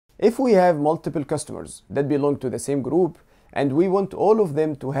If we have multiple customers that belong to the same group and we want all of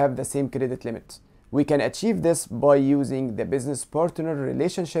them to have the same credit limit, we can achieve this by using the business partner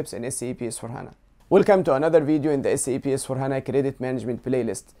relationships in SAP S4HANA. Welcome to another video in the SAP S4HANA Credit Management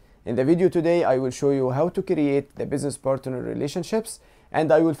playlist. In the video today, I will show you how to create the business partner relationships,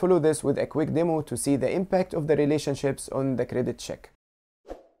 and I will follow this with a quick demo to see the impact of the relationships on the credit check.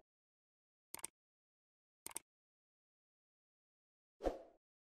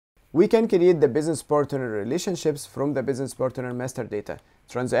 We can create the business partner relationships from the business partner master data,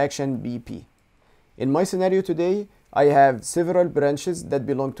 transaction BP. In my scenario today, I have several branches that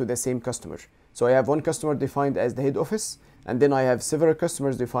belong to the same customer. So I have one customer defined as the head office, and then I have several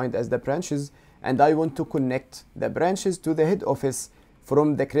customers defined as the branches, and I want to connect the branches to the head office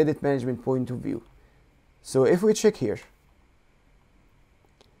from the credit management point of view. So if we check here,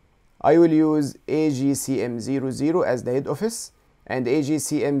 I will use AGCM00 as the head office and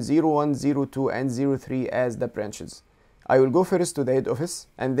AGCM01, 02, and 03 as the branches. I will go first to the head office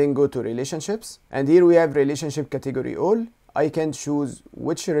and then go to relationships, and here we have relationship category all. I can choose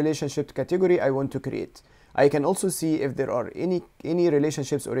which relationship category I want to create. I can also see if there are any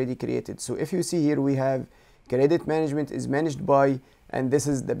relationships already created. So if you see here, we have credit management is managed by, and this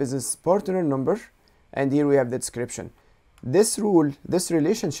is the business partner number, and here we have the description. This rule, this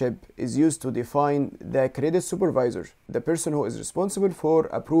relationship is used to define the credit supervisor, the person who is responsible for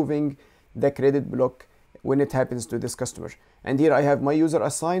approving the credit block when it happens to this customer. And here I have my user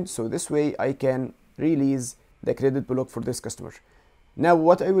assigned, so this way I can release the credit block for this customer. Now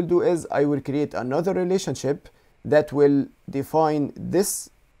what I will do is I will create another relationship that will define this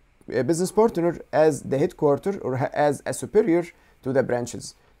business partner as the headquarter or as a superior to the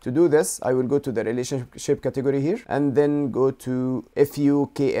branches. To do this, I will go to the relationship category here and then go to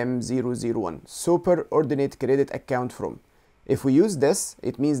FUKM001, superordinate credit account from. If we use this,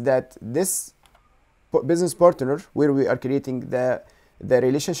 it means that this business partner where we are creating the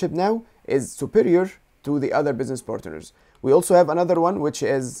relationship now is superior to the other business partners. We also have another one, which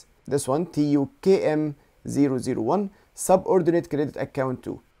is this one, TUKM001, subordinate credit account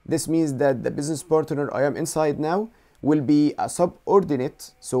to. This means that the business partner I am inside now will be a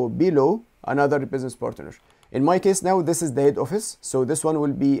subordinate, so below another business partner. In my case now, this is the head office, so this one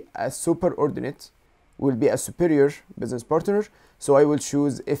will be a superordinate, will be a superior business partner. So I will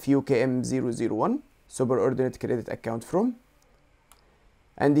choose FUKM001, superordinate credit account from.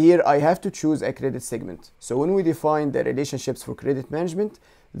 And here I have to choose a credit segment. So when we define the relationships for credit management,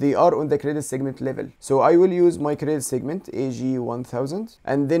 they are on the credit segment level. So I will use my credit segment AG1000,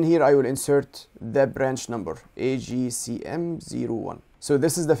 and then here I will insert the branch number AGCM01. So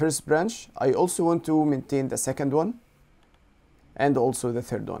this is the first branch. I also want to maintain the second one and also the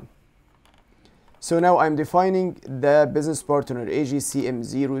third one. So now I'm defining the business partner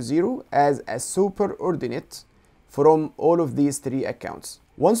AGCM00 as a superordinate from all of these three accounts.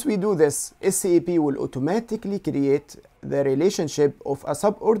 Once we do this, SAP will automatically create the relationship of a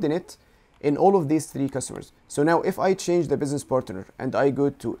subordinate in all of these three customers. So now if I change the business partner and I go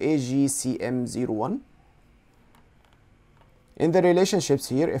to AGCM01, in the relationships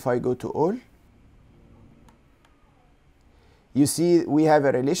here, if I go to all, you see we have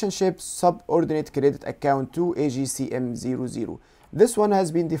a relationship subordinate credit account to AGCM00. This one has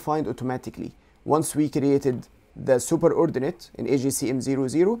been defined automatically. Once we created the superordinate in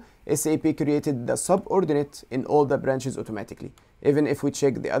AGCM00, SAP created the subordinate in all the branches automatically. Even if we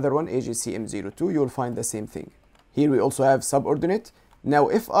check the other one, AGCM02, you'll find the same thing. Here we also have subordinate. Now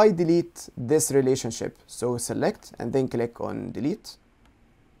if I delete this relationship, so select and then click on delete.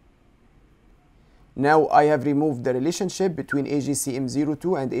 Now I have removed the relationship between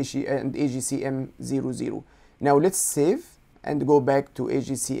AGCM02 and AGCM00. Now let's save and go back to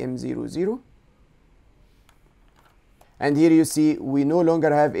AGCM00. And here you see we no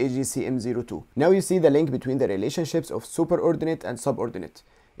longer have AGCM02. Now you see the link between the relationships of superordinate and subordinate.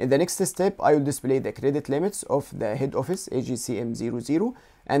 In the next step, I will display the credit limits of the head office AGCM00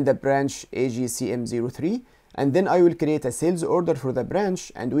 and the branch AGCM03, and then I will create a sales order for the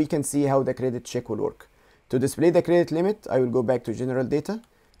branch, and we can see how the credit check will work. To display the credit limit, I will go back to general data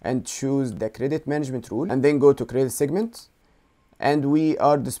and choose the credit management rule and then go to credit segment. And we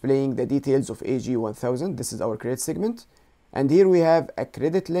are displaying the details of AG1000. This is our credit segment. And here we have a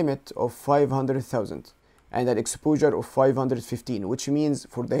credit limit of 500,000 and an exposure of 515, which means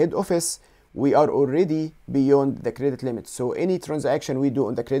for the head office, we are already beyond the credit limit. So any transaction we do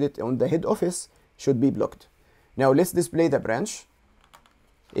on the head office should be blocked. Now let's display the branch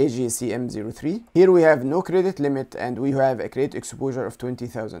AGCM03. Here we have no credit limit and we have a credit exposure of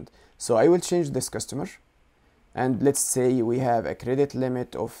 20,000. So I will change this customer And let's say we have a credit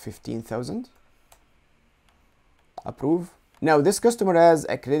limit of 15,000. Approve. Now this customer has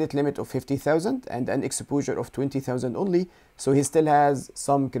a credit limit of 50,000 and an exposure of 20,000 only, so he still has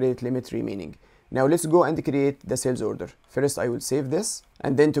some credit limit remaining. Now let's go and create the sales order. First I will save this,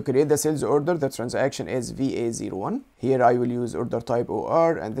 and then to create the sales order, the transaction is VA01. Here I will use order type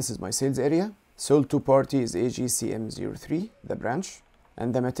OR, and this is my sales area. Sold to party is AGCM03, the branch,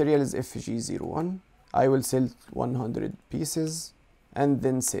 and the material is FG01. I will sell 100 pieces and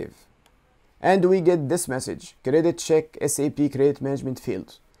then save. And we get this message: credit check SAP Credit Management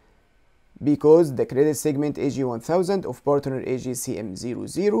failed, because the credit segment AG1000 of partner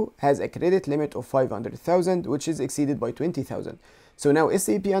AGCM00 has a credit limit of 500,000, which is exceeded by 20,000. So now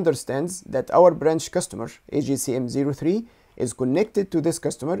SAP understands that our branch customer AGCM03 is connected to this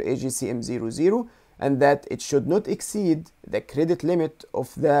customer AGCM00, and that it should not exceed the credit limit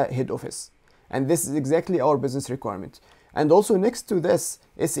of the head office. And this is exactly our business requirement. And also next to this,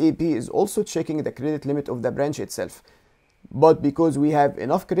 SAP is also checking the credit limit of the branch itself. But because we have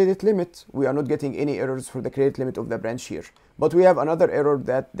enough credit limit, we are not getting any errors for the credit limit of the branch here. But we have another error,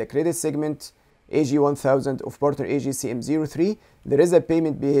 that the credit segment AG1000 of partner AGCM03, there is a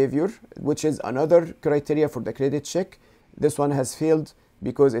payment behavior, which is another criteria for the credit check. This one has failed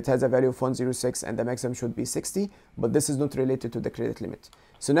because it has a value of 106 and the maximum should be 60, but this is not related to the credit limit.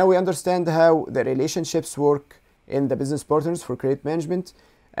 So now we understand how the relationships work in the business partners for credit management,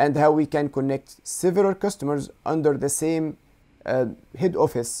 and how we can connect several customers under the same head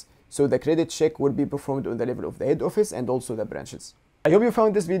office, so the credit check will be performed on the level of the head office and also the branches. I hope you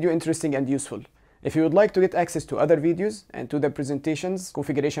found this video interesting and useful. If you would like to get access to other videos and to the presentations,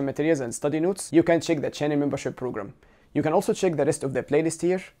 configuration materials and study notes, you can check the channel membership program. You can also check the rest of the playlist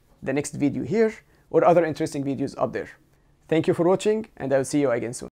here, the next video here, or other interesting videos up there. Thank you for watching, and I will see you again soon.